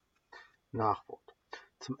Nachwort.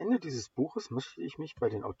 Zum Ende dieses Buches möchte ich mich bei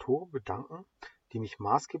den Autoren bedanken, die mich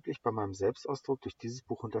maßgeblich bei meinem Selbstausdruck durch dieses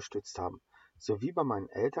Buch unterstützt haben, sowie bei meinen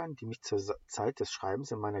Eltern, die mich zur Zeit des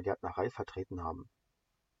Schreibens in meiner Gärtnerei vertreten haben.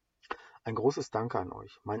 Ein großes Danke an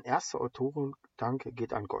euch. Mein erster Autorendank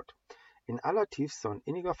geht an Gott. In allertiefster und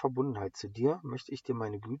inniger Verbundenheit zu dir möchte ich dir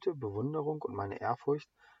meine Güte, Bewunderung und meine Ehrfurcht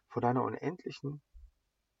vor deiner unendlichen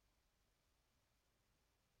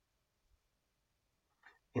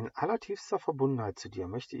In allertiefster Verbundenheit zu dir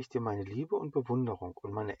möchte ich dir meine Liebe und Bewunderung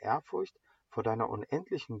und meine Ehrfurcht vor deiner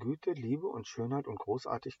unendlichen Güte, Liebe und Schönheit und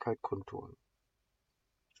Großartigkeit kundtun.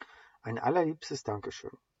 Ein allerliebstes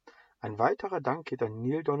Dankeschön. Ein weiterer Dank geht an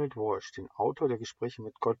Neil Donald Walsh, den Autor der Gespräche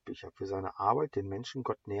mit Gott Bücher, für seine Arbeit, den Menschen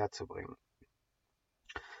Gott näher zu bringen.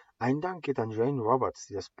 Ein Dank geht an Jane Roberts,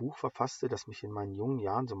 die das Buch verfasste, das mich in meinen jungen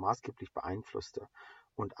Jahren so maßgeblich beeinflusste.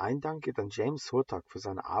 Und ein Dank geht an James Surtak für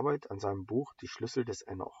seine Arbeit an seinem Buch Die Schlüssel des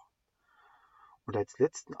Enoch. Und als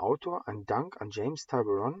letzten Autor ein Dank an James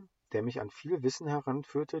Tiburon, der mich an viel Wissen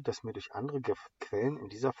heranführte, das mir durch andere Quellen in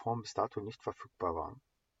dieser Form bis dato nicht verfügbar war.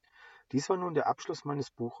 Dies war nun der Abschluss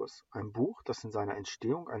meines Buches, ein Buch, das in seiner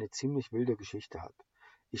Entstehung eine ziemlich wilde Geschichte hat.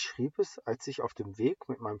 Ich schrieb es, als ich auf dem Weg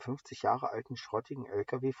mit meinem 50 Jahre alten schrottigen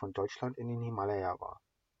LKW von Deutschland in den Himalaya war.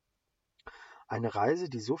 Eine Reise,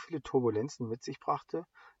 die so viele Turbulenzen mit sich brachte,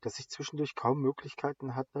 dass ich zwischendurch kaum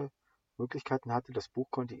Möglichkeiten hatte, das Buch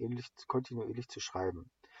kontinuierlich zu schreiben.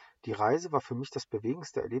 Die Reise war für mich das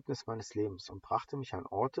bewegendste Erlebnis meines Lebens und brachte mich an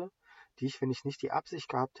Orte, die ich, wenn ich nicht die Absicht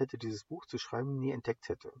gehabt hätte, dieses Buch zu schreiben, nie entdeckt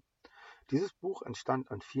hätte. Dieses Buch entstand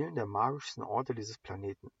an vielen der magischsten Orte dieses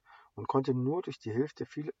Planeten und konnte nur durch die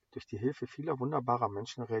Hilfe vieler wunderbarer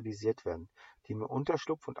Menschen realisiert werden, die mir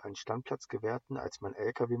Unterschlupf und einen Standplatz gewährten, als mein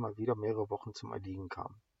LKW mal wieder mehrere Wochen zum Erliegen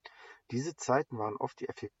kam. Diese Zeiten waren oft die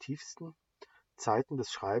effektivsten Zeiten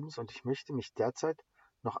des Schreibens und ich möchte mich derzeit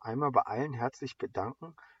noch einmal bei allen herzlich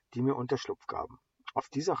bedanken, die mir Unterschlupf gaben. Auf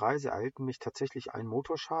dieser Reise ereilten mich tatsächlich ein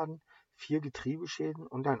Motorschaden, 4 Getriebeschäden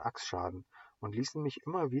und ein Achsschaden und ließen mich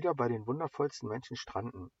immer wieder bei den wundervollsten Menschen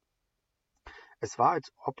stranden. Es war,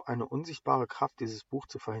 als ob eine unsichtbare Kraft dieses Buch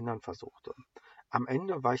zu verhindern versuchte. Am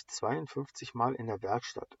Ende war ich 52 Mal in der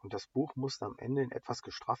Werkstatt und das Buch musste am Ende in etwas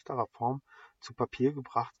gestrafterer Form zu Papier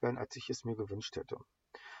gebracht werden, als ich es mir gewünscht hätte.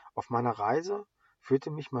 Auf meiner Reise führte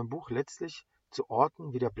mich mein Buch letztlich zu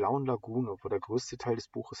Orten wie der Blauen Lagune, wo der größte Teil des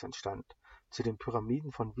Buches entstand, zu den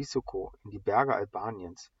Pyramiden von Visoko in die Berge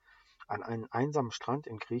Albaniens, an einen einsamen Strand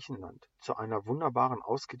in Griechenland, zu einer wunderbaren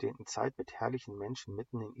ausgedehnten Zeit mit herrlichen Menschen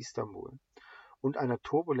mitten in Istanbul und einer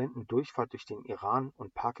turbulenten Durchfahrt durch den Iran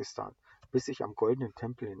und Pakistan, bis ich am Goldenen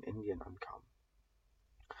Tempel in Indien ankam.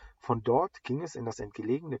 Von dort ging es in das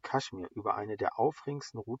entlegene Kaschmir über eine der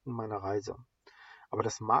aufregendsten Routen meiner Reise. Aber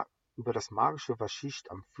über das magische Vashisht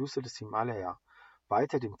am Fuße des Himalaya,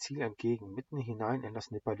 weiter dem Ziel entgegen, mitten hinein in das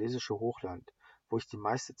nepalesische Hochland, wo ich die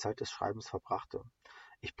meiste Zeit des Schreibens verbrachte.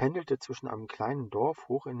 Ich pendelte zwischen einem kleinen Dorf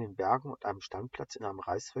hoch in den Bergen und einem Standplatz in einem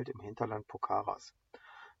Reisfeld im Hinterland Pokharas.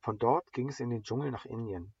 Von dort ging es in den Dschungel nach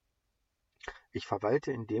Indien. Ich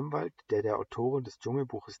verweilte in dem Wald, der Autorin des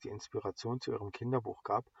Dschungelbuches die Inspiration zu ihrem Kinderbuch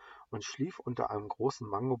gab, und schlief unter einem großen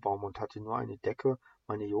Mangobaum und hatte nur eine Decke,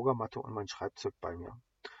 meine Yogamatte und mein Schreibzeug bei mir.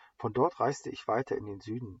 Von dort reiste ich weiter in den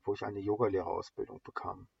Süden, wo ich eine Yogalehrerausbildung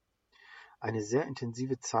bekam. Eine sehr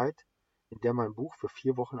intensive Zeit, in der mein Buch für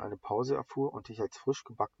 4 Wochen eine Pause erfuhr und ich als frisch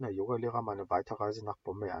gebackener Yogalehrer meine Weiterreise nach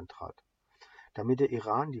Bombay antrat. Da mir der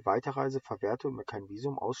Iran die Weiterreise verwehrte und mir kein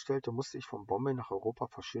Visum ausstellte, musste ich von Bombay nach Europa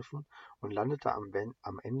verschiffen und landete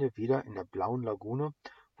am Ende wieder in der Blauen Lagune,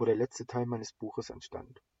 wo der letzte Teil meines Buches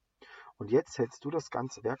entstand. Und jetzt hältst du das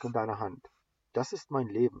ganze Werk in deiner Hand. Das ist mein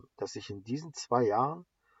Leben, das ich in diesen 2 Jahren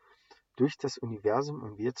durch das Universum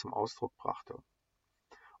Im Wir zum Ausdruck brachte.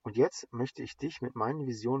 Und jetzt möchte ich dich mit meinen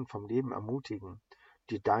Visionen vom Leben ermutigen,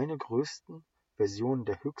 dir deine größten Versionen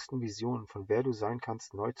der höchsten Visionen, von wer du sein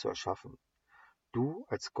kannst, neu zu erschaffen. Du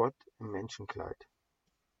als Gott im Menschenkleid.